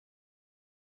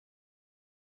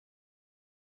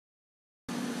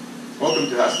Welcome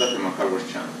to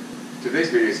Howstuffinmycarworks channel.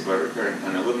 Today's video is about repairing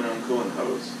an aluminum coolant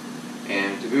hose,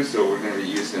 and to do so we're going to be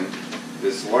using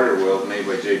this Water Weld made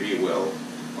by JB Weld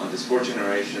on this 4th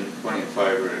generation Pontiac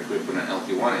Firebird equipped with an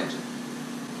LT1 engine.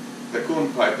 The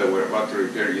coolant pipe that we're about to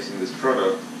repair using this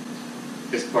product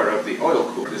is part of the oil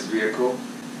cooler. This vehicle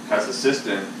has a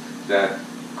system that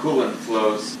coolant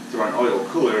flows through an oil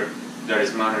cooler that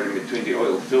is mounted in between the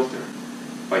oil filter.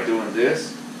 By doing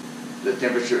this, the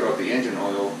temperature of the engine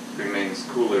oil remains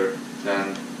cooler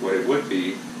than what it would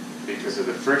be because of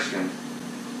the friction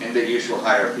and the usual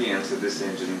high RPMs that these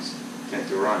engines tend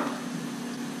to run on.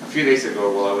 A few days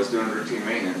ago, while I was doing routine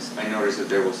maintenance, I noticed that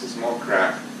there was a small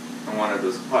crack on one of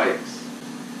those pipes.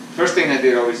 First thing I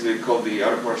did, obviously, called the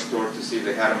auto parts store to see if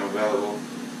they had them available.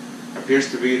 Appears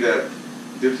to be that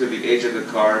due to the age of the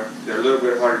car, they're a little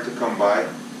bit harder to come by.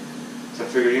 So I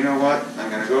figured, you know what, I'm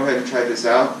going to go ahead and try this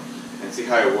out and see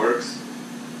how it works.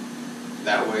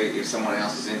 That way, if someone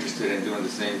else is interested in doing the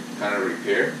same kind of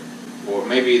repair, or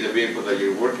maybe the vehicle that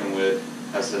you're working with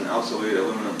has an obsolete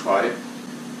aluminum pipe,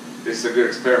 this is a good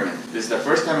experiment. This is the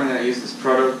first time I'm going to use this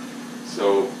product,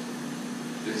 so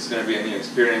this is going to be a new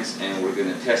experience, and we're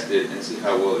going to test it and see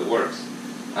how well it works.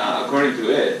 According to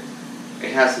it,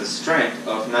 it has a strength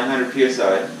of 900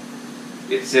 psi.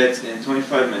 It sets in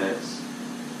 25 minutes,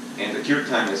 and the cure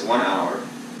time is 1 hour.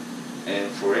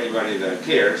 And for anybody that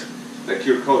cares, the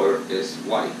cure color is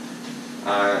white.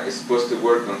 It's supposed to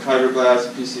work on fiberglass,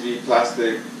 PCB,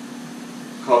 plastic,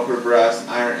 copper, brass,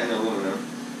 iron, and aluminum.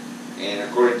 And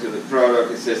according to the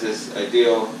product, it says it's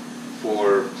ideal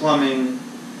for plumbing,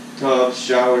 tubs,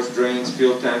 showers, drains,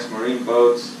 fuel tanks, marine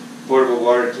boats, portable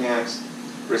water tanks,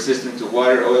 resistant to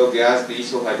water, oil, gas,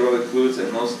 diesel, hydraulic fluids,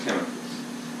 and most chemicals.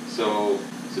 So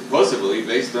supposedly,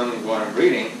 based on what I'm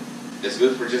reading, it's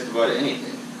good for just about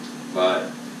anything.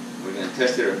 But we're going to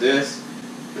test it on this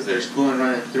because there's coolant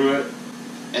running through it,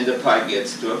 and the pipe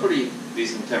gets to a pretty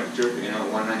decent temperature,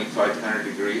 195 to 100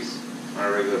 degrees on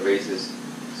a regular basis.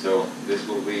 So this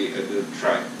will be a good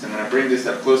try. So I'm going to bring this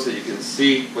up close so you can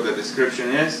see what the description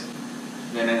is,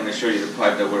 and then I'm going to show you the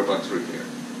pipe that we're about to repair.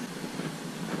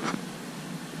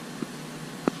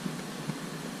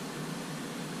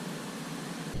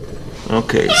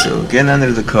 Okay, so getting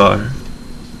under the car.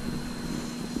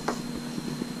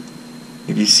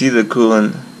 If you see the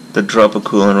coolant, the drop of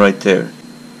coolant right there,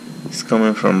 it's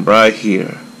coming from right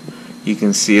here. You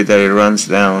can see that it runs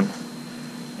down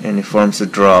and it forms a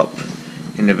drop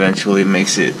and eventually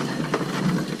makes it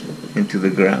into the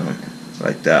ground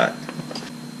like that.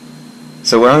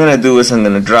 So what I'm going to do is I'm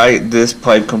going to dry this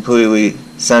pipe completely,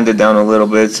 sand it down a little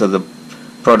bit so the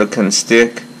product can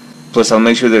stick. Plus I'll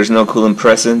make sure there's no coolant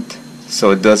present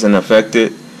so it doesn't affect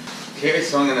it. Okay,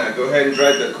 so I'm going to go ahead and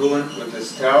dry the coolant with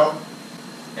this towel.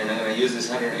 And I'm going to use this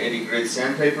 180 grade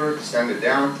sandpaper to sand it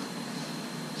down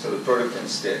so the product can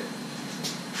stick.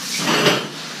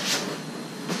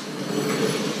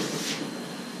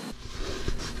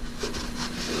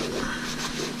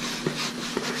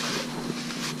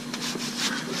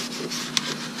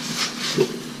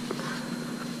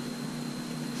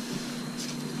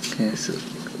 Okay, so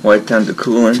wipe down the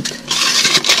coolant.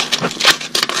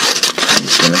 I'm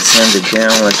just going to sand it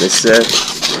down like I said,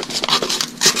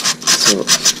 so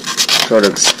the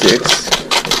product sticks.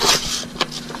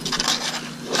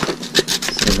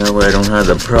 So that way I don't have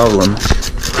the problem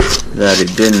that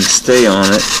it didn't stay on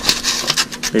it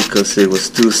because it was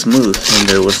too smooth and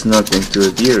there was nothing to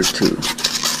adhere to.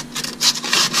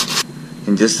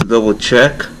 And just to double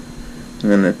check, I'm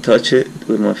going to touch it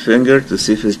with my finger to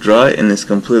see if it's dry, and it's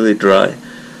completely dry.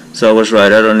 So I was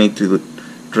right, I don't need to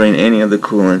drain any of the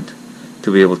coolant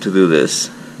to be able to do this.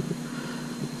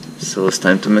 So it's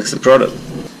time to mix the product.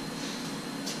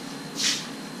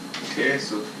 Okay,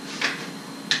 so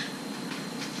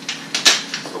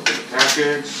let's open the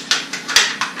package.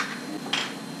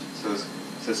 So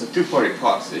it's a 2-part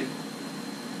epoxy.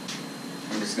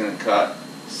 I'm just going to cut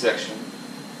a section.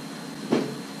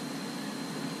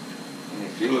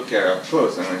 If you look at it up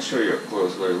close, I'm going to show you up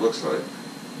close what it looks like.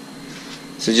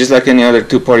 So just like any other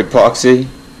 2-part epoxy,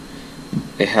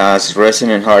 it has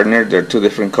resin and hardener. They're 2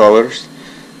 different colors.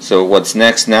 So what's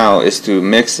next now is to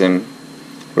mix them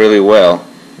really well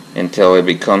until it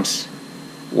becomes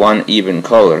one even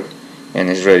color and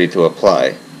is ready to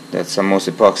apply. That's how most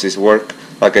epoxies work.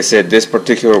 Like I said, this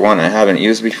particular one I haven't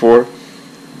used before,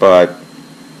 but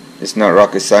it's not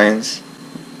rocket science.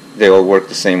 They all work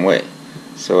the same way.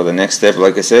 So the next step,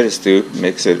 like I said, is to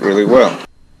mix it really well.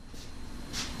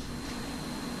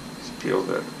 Just peel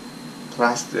the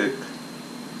plastic.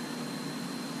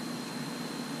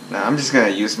 Now I'm just going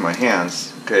to use my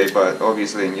hands, okay, but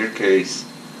obviously in your case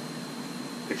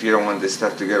if you don't want this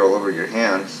stuff to get all over your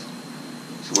hands,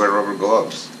 just wear rubber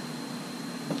gloves.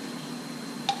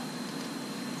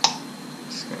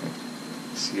 Just gonna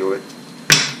seal it.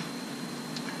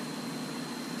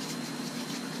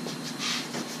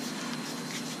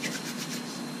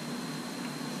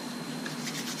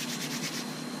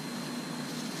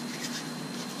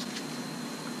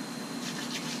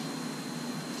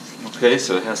 Okay,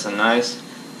 so it has a nice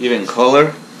even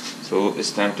color, so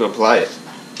it's time to apply it.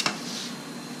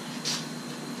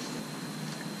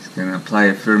 Just gonna apply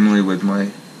it firmly with my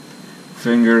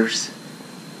fingers.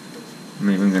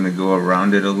 I'm even gonna go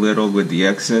around it a little with the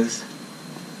excess.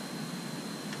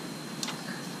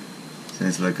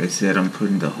 Since, like I said, I'm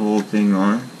putting the whole thing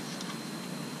on,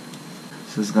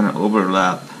 so it's gonna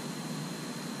overlap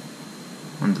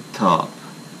on the top,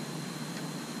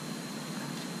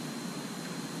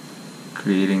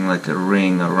 creating like a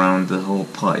ring around the whole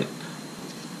pipe.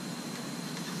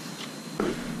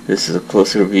 This is a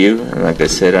closer view, and like I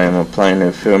said, I am applying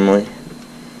it firmly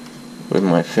with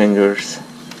my fingers.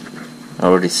 I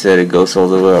already said it goes all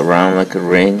the way around like a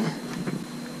ring.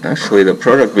 Actually, the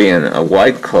product being a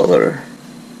white color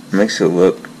makes it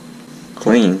look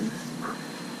clean.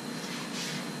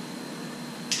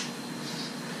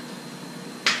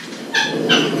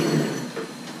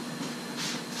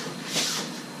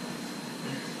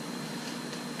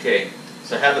 Okay,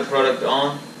 so I have the product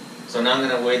on, so now I'm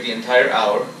going to wait the entire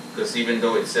hour, because even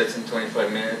though it sets in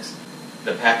 25 minutes,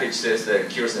 the package says that it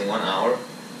cures in 1 hour,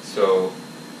 so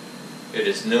it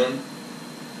is noon.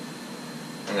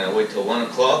 I'm going to wait till 1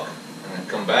 o'clock, I'm going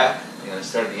to come back, I'm going to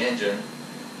start the engine,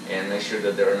 and make sure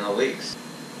that there are no leaks.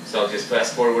 So I'll just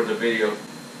fast forward the video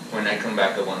when I come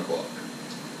back at 1 o'clock.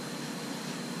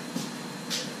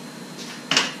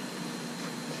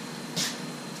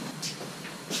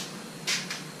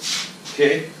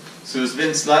 Okay, so it's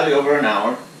been slightly over an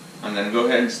hour. I'm going to go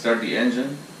ahead and start the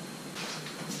engine.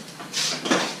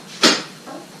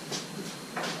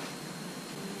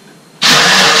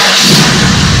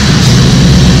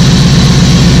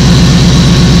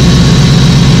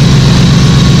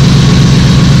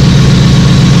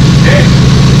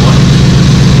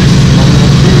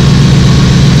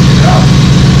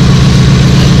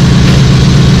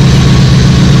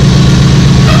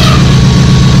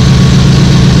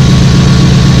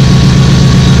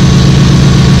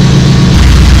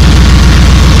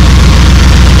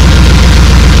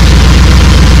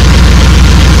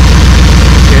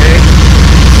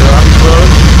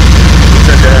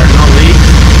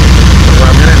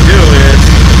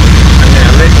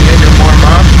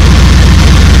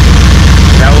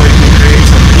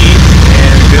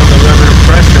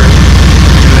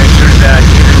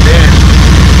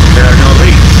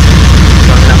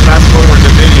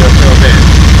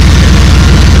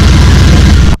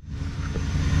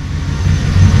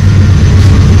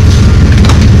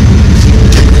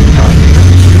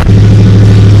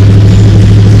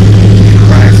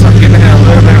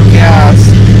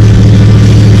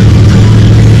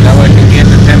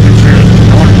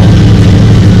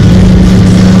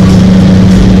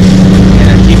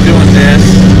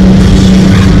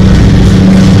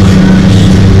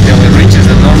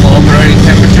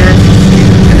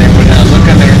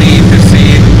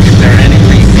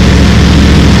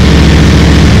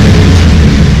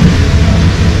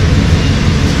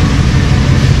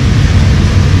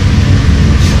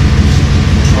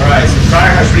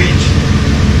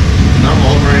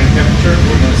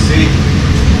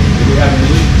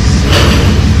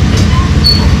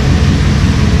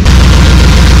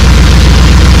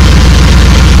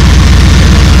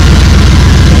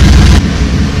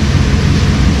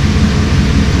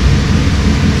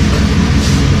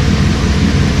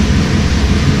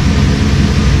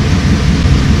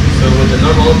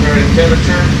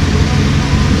 Temperature,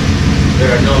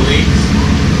 there are no leaks.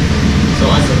 So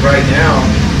as of right now,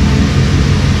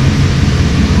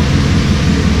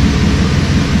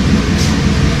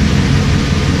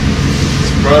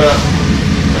 this product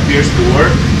appears to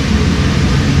work.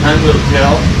 Time will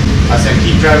tell as I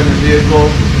keep driving the vehicle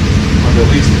on the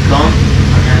weeks to come.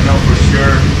 I'm going to know for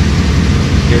sure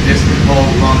if this can hold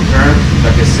long term,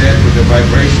 like I said, with the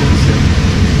vibrations and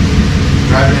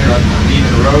driving it on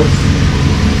uneven roads.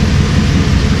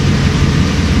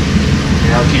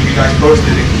 I'll keep you guys posted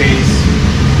in case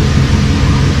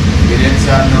it ends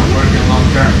up not working long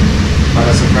term. But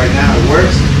as of right now, it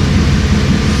works.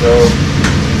 So,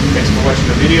 thanks for watching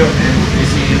the video, and we'll be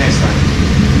seeing you next time.